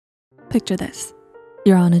Picture this.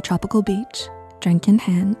 You're on a tropical beach, drink in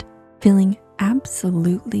hand, feeling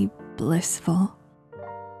absolutely blissful.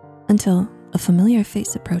 Until a familiar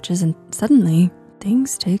face approaches and suddenly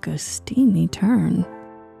things take a steamy turn.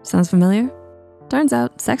 Sounds familiar? Turns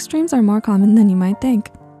out sex dreams are more common than you might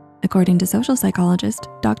think. According to social psychologist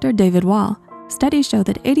Dr. David Wall, studies show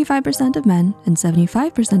that 85% of men and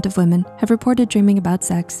 75% of women have reported dreaming about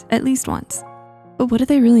sex at least once. But what do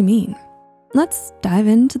they really mean? Let's dive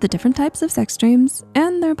into the different types of sex dreams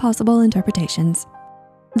and their possible interpretations.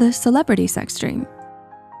 The celebrity sex dream.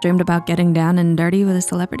 Dreamed about getting down and dirty with a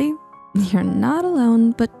celebrity? You're not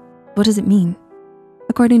alone, but what does it mean?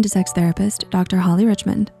 According to sex therapist Dr. Holly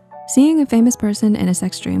Richmond, seeing a famous person in a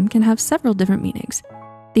sex dream can have several different meanings.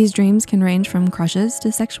 These dreams can range from crushes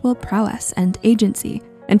to sexual prowess and agency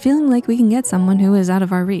and feeling like we can get someone who is out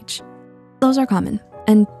of our reach. Those are common,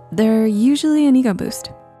 and they're usually an ego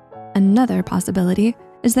boost. Another possibility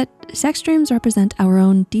is that sex dreams represent our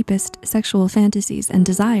own deepest sexual fantasies and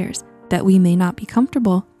desires that we may not be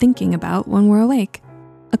comfortable thinking about when we're awake.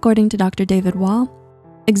 According to Dr. David Wall,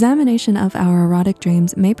 examination of our erotic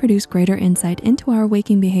dreams may produce greater insight into our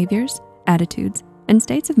waking behaviors, attitudes, and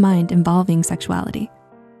states of mind involving sexuality.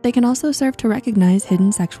 They can also serve to recognize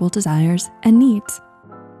hidden sexual desires and needs.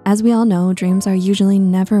 As we all know, dreams are usually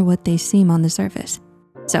never what they seem on the surface.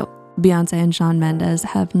 So Beyonce and Shawn Mendes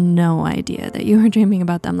have no idea that you were dreaming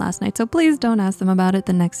about them last night, so please don't ask them about it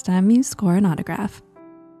the next time you score an autograph.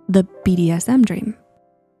 The BDSM dream.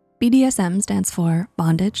 BDSM stands for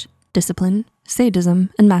bondage, discipline,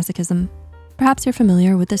 sadism, and masochism. Perhaps you're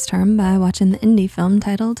familiar with this term by watching the indie film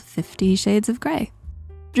titled 50 Shades of Grey.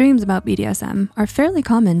 Dreams about BDSM are fairly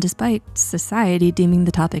common despite society deeming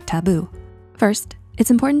the topic taboo. First,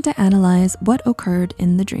 it's important to analyze what occurred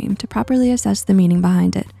in the dream to properly assess the meaning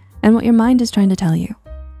behind it and what your mind is trying to tell you.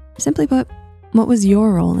 Simply put, what was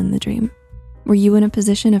your role in the dream? Were you in a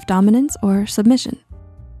position of dominance or submission?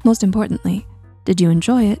 Most importantly, did you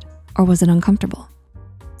enjoy it or was it uncomfortable?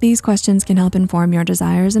 These questions can help inform your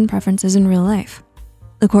desires and preferences in real life.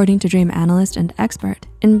 According to dream analyst and expert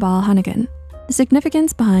Inbal Hannigan, the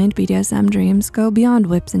significance behind BDSM dreams go beyond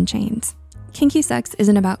whips and chains. Kinky sex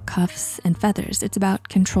isn't about cuffs and feathers, it's about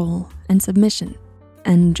control and submission.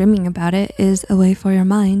 And dreaming about it is a way for your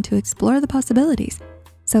mind to explore the possibilities.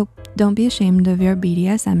 So don't be ashamed of your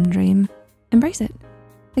BDSM dream. Embrace it.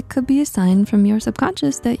 It could be a sign from your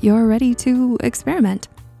subconscious that you're ready to experiment.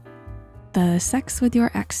 The sex with your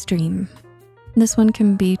ex dream. This one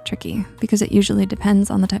can be tricky because it usually depends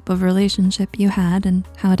on the type of relationship you had and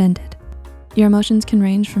how it ended. Your emotions can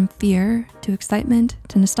range from fear to excitement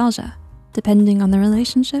to nostalgia, depending on the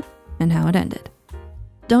relationship and how it ended.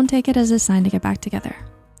 Don't take it as a sign to get back together.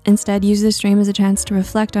 Instead, use this dream as a chance to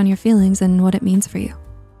reflect on your feelings and what it means for you.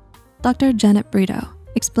 Dr. Janet Brito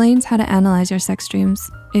explains how to analyze your sex dreams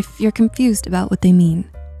if you're confused about what they mean.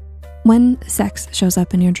 When sex shows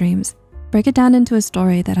up in your dreams, break it down into a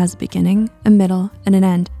story that has a beginning, a middle, and an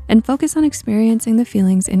end, and focus on experiencing the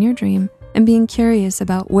feelings in your dream and being curious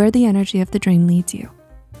about where the energy of the dream leads you.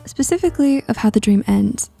 Specifically of how the dream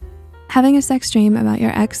ends. Having a sex dream about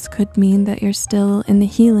your ex could mean that you're still in the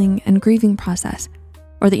healing and grieving process,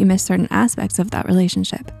 or that you miss certain aspects of that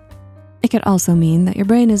relationship. It could also mean that your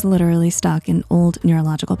brain is literally stuck in old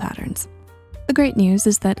neurological patterns. The great news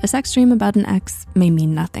is that a sex dream about an ex may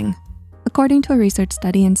mean nothing. According to a research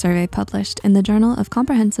study and survey published in the Journal of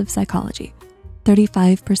Comprehensive Psychology,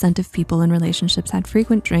 35% of people in relationships had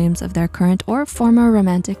frequent dreams of their current or former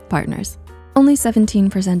romantic partners. Only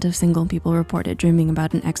 17% of single people reported dreaming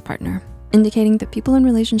about an ex-partner, indicating that people in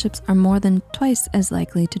relationships are more than twice as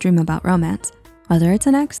likely to dream about romance, whether it's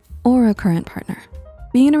an ex or a current partner.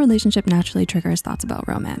 Being in a relationship naturally triggers thoughts about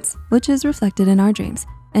romance, which is reflected in our dreams.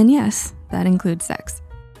 And yes, that includes sex.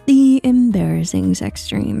 The embarrassing sex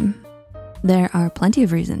dream. There are plenty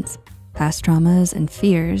of reasons. Past traumas and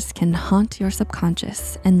fears can haunt your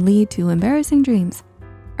subconscious and lead to embarrassing dreams.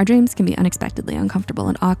 Our dreams can be unexpectedly uncomfortable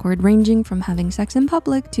and awkward, ranging from having sex in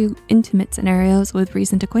public to intimate scenarios with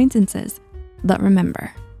recent acquaintances. But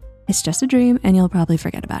remember, it's just a dream and you'll probably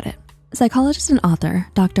forget about it. Psychologist and author,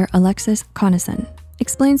 Dr. Alexis Conason,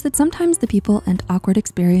 explains that sometimes the people and awkward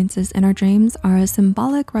experiences in our dreams are a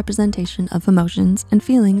symbolic representation of emotions and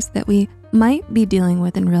feelings that we might be dealing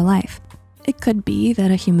with in real life. It could be that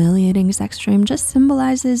a humiliating sex dream just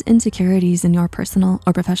symbolizes insecurities in your personal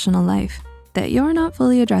or professional life that you're not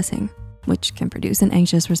fully addressing, which can produce an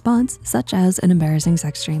anxious response, such as an embarrassing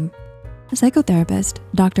sex dream. Psychotherapist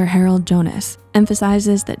Dr. Harold Jonas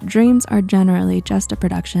emphasizes that dreams are generally just a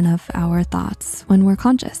production of our thoughts when we're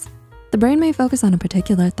conscious. The brain may focus on a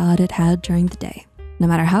particular thought it had during the day. No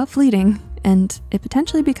matter how fleeting, and it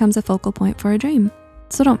potentially becomes a focal point for a dream.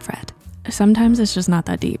 So don't fret. Sometimes it's just not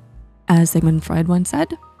that deep. As Sigmund Freud once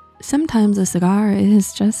said, sometimes a cigar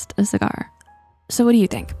is just a cigar. So what do you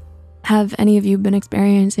think? Have any of you been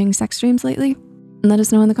experiencing sex dreams lately? Let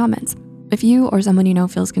us know in the comments. If you or someone you know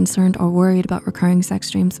feels concerned or worried about recurring sex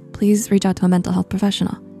dreams, please reach out to a mental health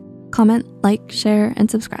professional. Comment, like, share, and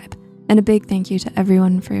subscribe. And a big thank you to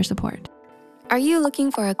everyone for your support. Are you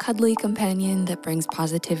looking for a cuddly companion that brings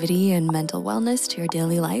positivity and mental wellness to your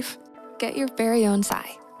daily life? Get your very own Psy.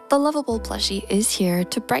 The lovable plushie is here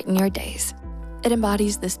to brighten your days. It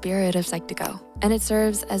embodies the spirit of Psych2Go, and it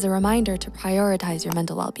serves as a reminder to prioritize your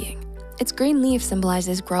mental well-being. Its green leaf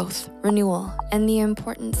symbolizes growth, renewal, and the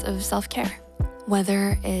importance of self-care.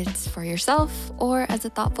 Whether it's for yourself or as a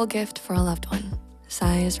thoughtful gift for a loved one,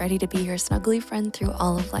 Psy is ready to be your snuggly friend through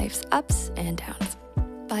all of life's ups and downs.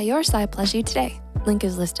 Buy your Psy plushie today. Link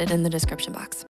is listed in the description box.